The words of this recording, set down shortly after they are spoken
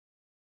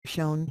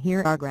Shown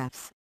here are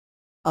graphs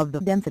of the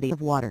density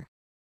of water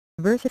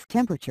versus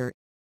temperature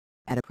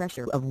at a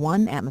pressure of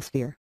 1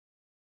 atmosphere.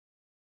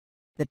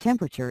 The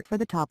temperature for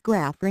the top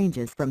graph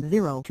ranges from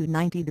 0 to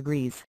 90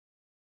 degrees.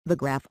 The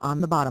graph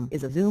on the bottom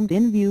is a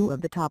zoomed-in view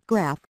of the top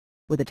graph,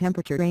 with a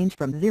temperature range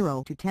from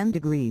 0 to 10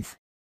 degrees.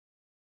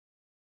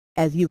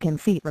 As you can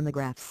see from the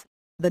graphs,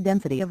 the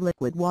density of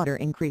liquid water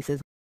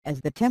increases as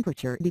the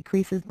temperature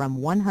decreases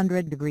from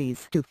 100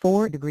 degrees to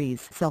 4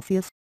 degrees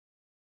Celsius.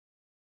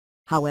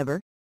 However,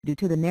 due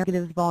to the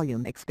negative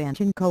volume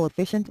expansion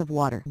coefficient of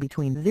water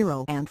between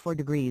 0 and 4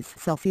 degrees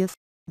Celsius,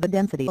 the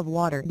density of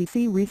water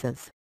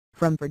decreases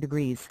from 4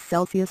 degrees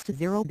Celsius to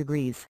 0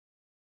 degrees.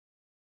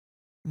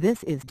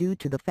 This is due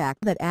to the fact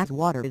that as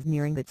water is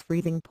nearing its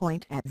freezing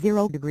point at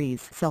 0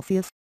 degrees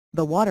Celsius,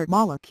 the water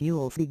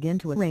molecules begin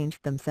to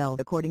arrange themselves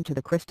according to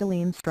the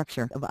crystalline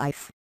structure of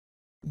ice.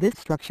 This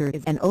structure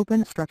is an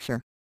open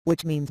structure,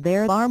 which means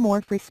there are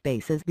more free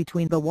spaces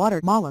between the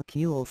water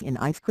molecules in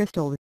ice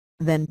crystals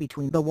than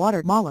between the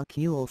water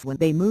molecules when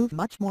they move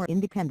much more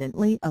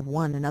independently of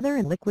one another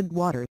in liquid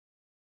water.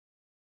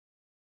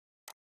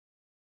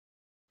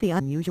 The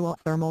unusual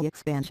thermal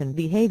expansion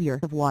behavior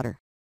of water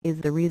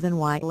is the reason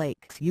why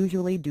lakes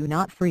usually do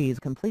not freeze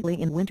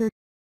completely in winter.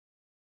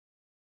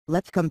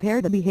 Let's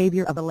compare the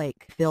behavior of a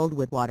lake filled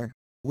with water,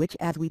 which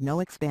as we know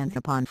expands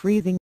upon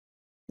freezing,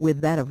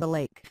 with that of a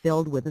lake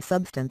filled with a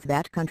substance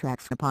that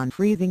contracts upon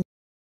freezing.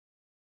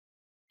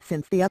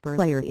 Since the upper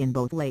layer in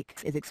both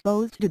lakes is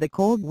exposed to the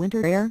cold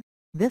winter air,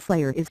 this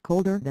layer is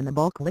colder than the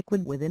bulk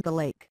liquid within the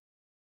lake.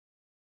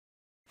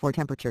 For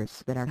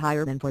temperatures that are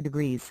higher than 4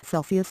 degrees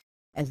Celsius,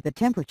 as the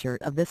temperature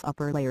of this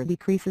upper layer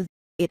decreases,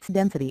 its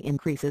density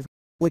increases,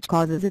 which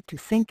causes it to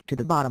sink to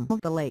the bottom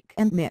of the lake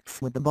and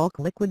mix with the bulk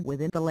liquid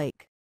within the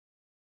lake.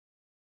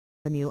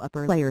 The new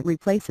upper layer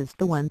replaces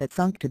the one that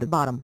sunk to the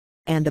bottom,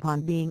 and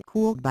upon being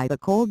cooled by the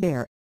cold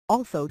air,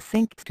 also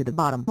sinks to the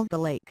bottom of the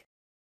lake.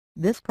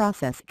 This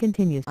process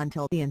continues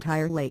until the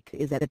entire lake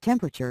is at a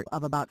temperature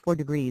of about 4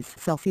 degrees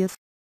Celsius.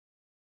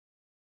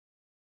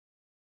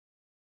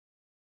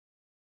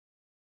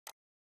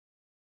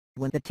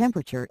 When the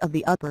temperature of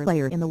the upper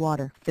layer in the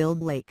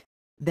water-filled lake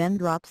then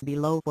drops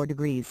below 4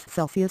 degrees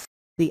Celsius,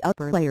 the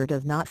upper layer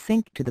does not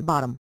sink to the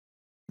bottom.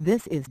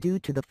 This is due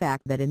to the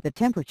fact that in the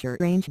temperature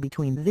range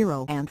between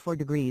 0 and 4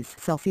 degrees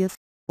Celsius,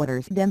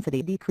 water's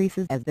density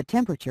decreases as the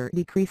temperature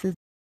decreases.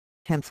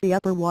 Hence the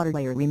upper water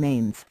layer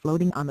remains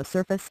floating on the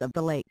surface of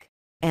the lake,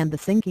 and the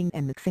sinking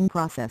and mixing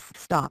process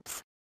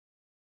stops.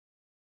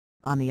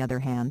 On the other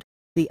hand,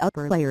 the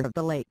upper layer of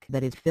the lake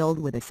that is filled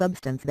with a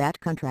substance that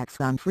contracts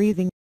on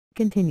freezing,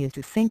 continues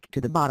to sink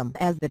to the bottom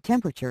as the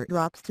temperature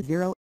drops to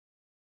 0.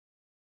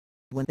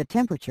 When the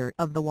temperature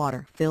of the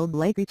water-filled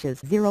lake reaches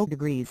 0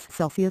 degrees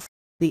Celsius,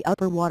 the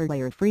upper water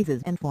layer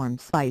freezes and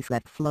forms ice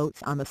that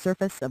floats on the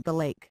surface of the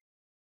lake.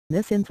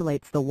 This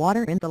insulates the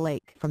water in the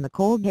lake from the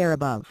cold air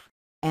above,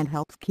 and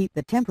helps keep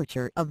the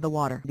temperature of the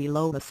water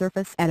below the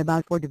surface at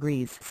about 4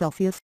 degrees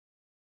Celsius.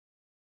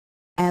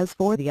 As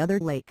for the other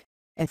lake,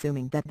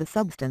 assuming that the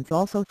substance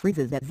also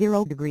freezes at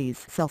 0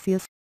 degrees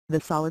Celsius, the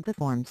solid that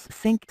forms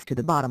sinks to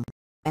the bottom,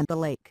 and the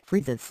lake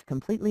freezes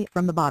completely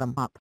from the bottom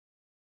up.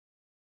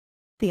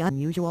 The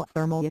unusual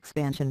thermal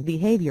expansion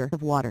behavior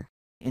of water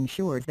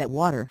ensures that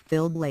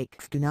water-filled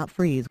lakes do not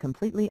freeze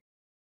completely,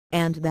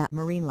 and that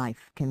marine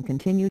life can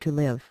continue to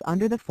live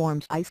under the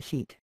formed ice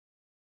sheet.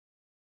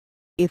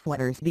 If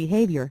water's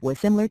behavior was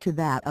similar to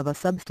that of a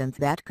substance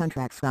that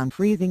contracts on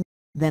freezing,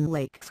 then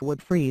lakes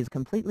would freeze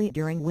completely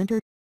during winter,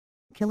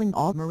 killing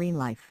all marine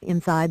life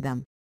inside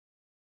them.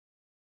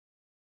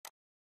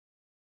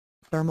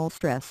 Thermal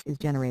stress is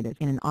generated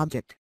in an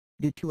object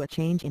due to a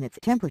change in its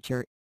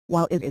temperature,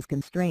 while it is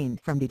constrained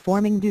from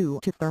deforming due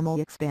to thermal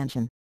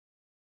expansion.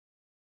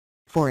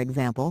 For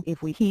example,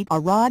 if we heat a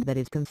rod that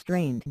is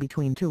constrained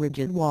between two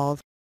rigid walls,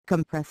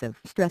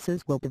 compressive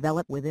stresses will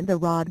develop within the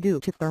rod due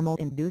to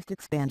thermal-induced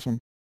expansion.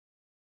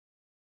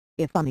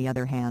 If on the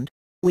other hand,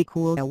 we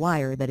cool a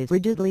wire that is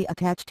rigidly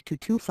attached to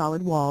two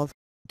solid walls,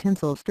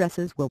 tensile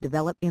stresses will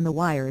develop in the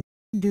wire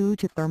due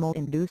to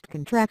thermal-induced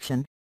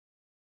contraction.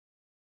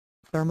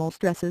 Thermal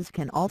stresses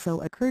can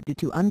also occur due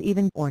to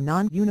uneven or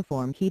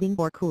non-uniform heating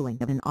or cooling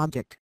of an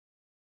object.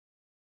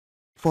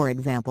 For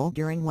example,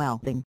 during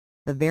welding,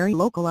 the very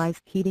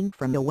localized heating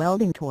from the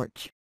welding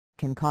torch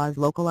can cause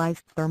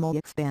localized thermal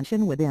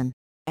expansion within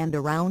and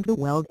around the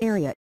weld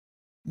area.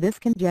 This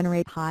can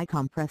generate high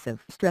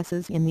compressive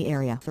stresses in the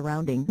area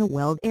surrounding the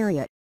weld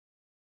area.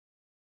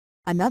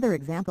 Another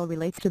example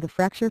relates to the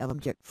fracture of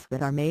objects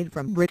that are made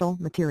from brittle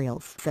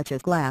materials such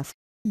as glass,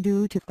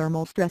 due to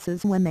thermal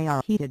stresses when they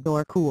are heated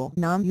or cooled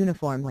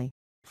non-uniformly.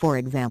 For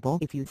example,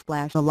 if you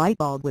splash a light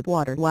bulb with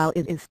water while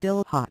it is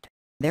still hot,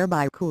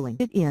 thereby cooling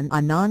it in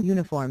a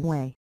non-uniform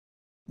way,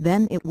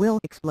 then it will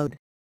explode.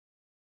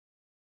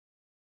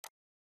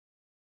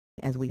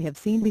 As we have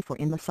seen before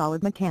in the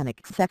solid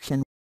mechanics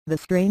section, the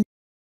strain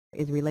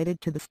is related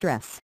to the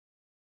stress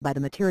by the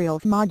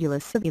material's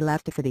modulus of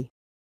elasticity.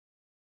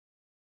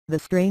 The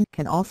strain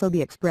can also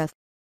be expressed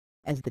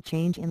as the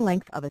change in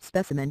length of a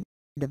specimen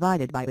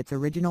divided by its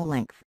original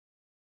length.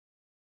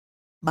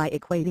 By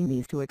equating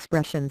these two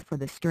expressions for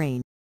the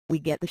strain, we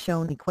get the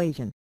shown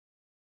equation.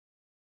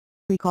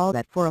 Recall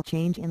that for a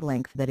change in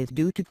length that is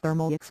due to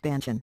thermal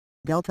expansion,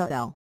 delta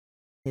L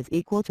is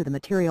equal to the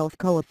material's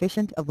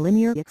coefficient of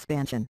linear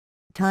expansion,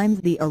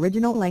 times the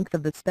original length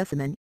of the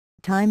specimen,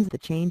 times the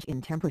change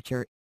in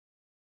temperature.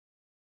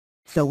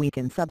 So we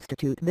can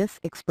substitute this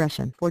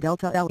expression for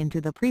delta L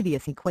into the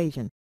previous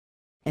equation,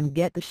 and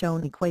get the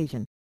shown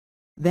equation.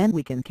 Then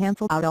we can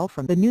cancel out L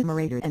from the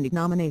numerator and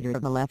denominator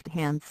of the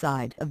left-hand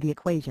side of the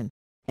equation,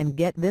 and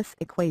get this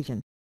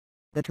equation.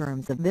 The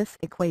terms of this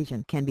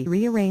equation can be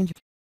rearranged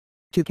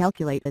to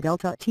calculate the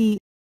delta T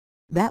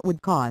that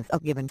would cause a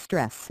given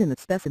stress in the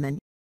specimen,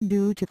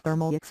 due to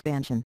thermal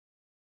expansion.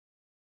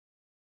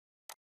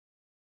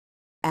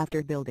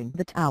 After building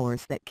the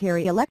towers that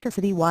carry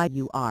electricity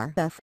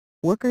YURS,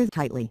 workers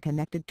tightly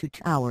connected to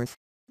towers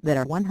that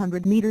are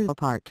 100 meters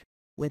apart,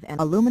 with an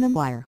aluminum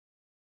wire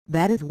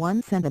that is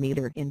 1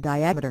 centimeter in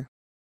diameter.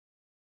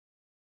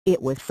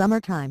 It was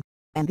summertime,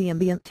 and the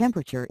ambient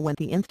temperature when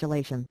the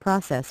installation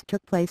process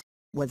took place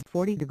was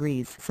 40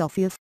 degrees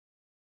Celsius.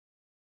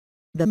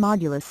 The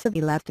modulus of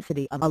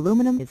elasticity of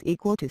aluminum is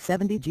equal to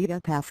 70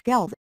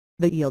 gigapascals,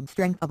 the yield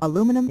strength of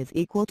aluminum is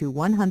equal to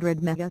 100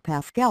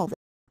 megapascals,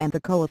 and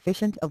the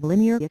coefficient of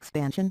linear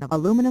expansion of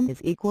aluminum is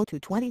equal to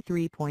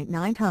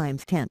 23.9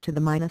 times 10 to the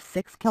minus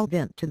 6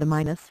 Kelvin to the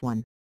minus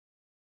 1.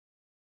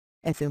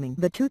 Assuming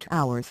the two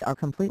towers are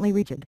completely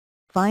rigid,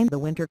 find the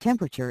winter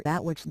temperature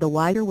at which the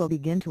wire will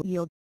begin to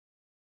yield.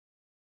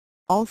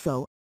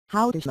 Also,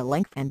 how does the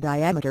length and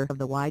diameter of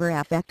the wire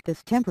affect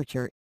this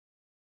temperature?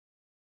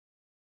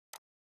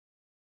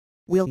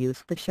 We'll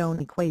use the shown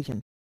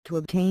equation to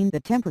obtain the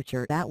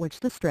temperature at which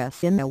the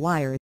stress in the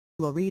wire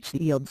will reach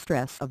the yield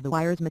stress of the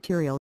wire's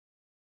material.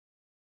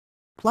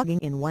 Plugging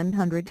in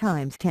 100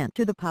 times 10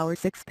 to the power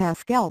 6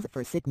 pascals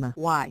for sigma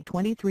y,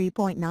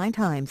 23.9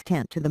 times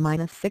 10 to the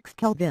minus 6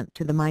 Kelvin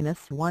to the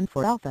minus 1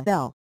 for alpha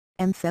L,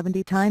 and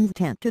 70 times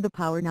 10 to the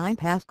power 9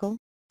 Pascal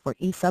for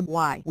E sub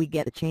y, we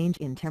get a change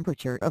in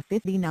temperature of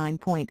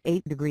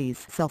 59.8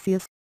 degrees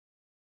Celsius.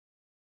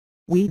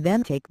 We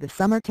then take the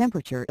summer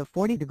temperature of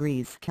 40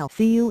 degrees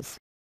Celsius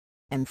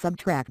and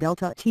subtract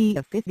delta T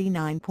of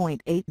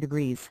 59.8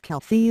 degrees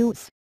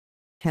Celsius.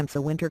 Hence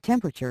a winter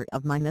temperature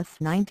of minus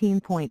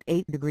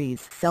 19.8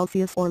 degrees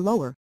Celsius or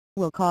lower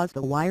will cause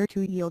the wire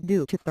to yield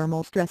due to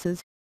thermal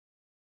stresses.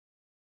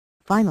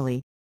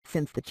 Finally,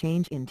 since the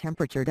change in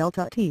temperature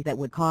delta T that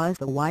would cause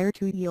the wire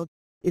to yield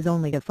is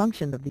only a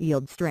function of the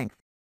yield strength,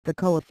 the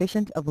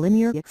coefficient of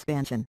linear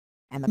expansion,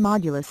 and the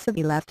modulus of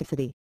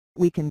elasticity,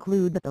 we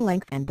conclude that the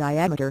length and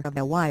diameter of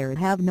the wire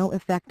have no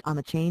effect on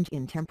the change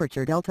in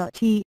temperature delta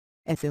T,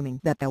 assuming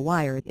that the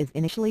wire is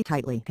initially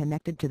tightly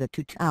connected to the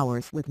two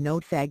towers with no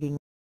sagging,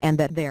 and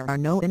that there are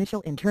no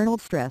initial internal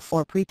stress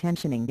or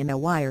pretensioning in a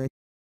wire.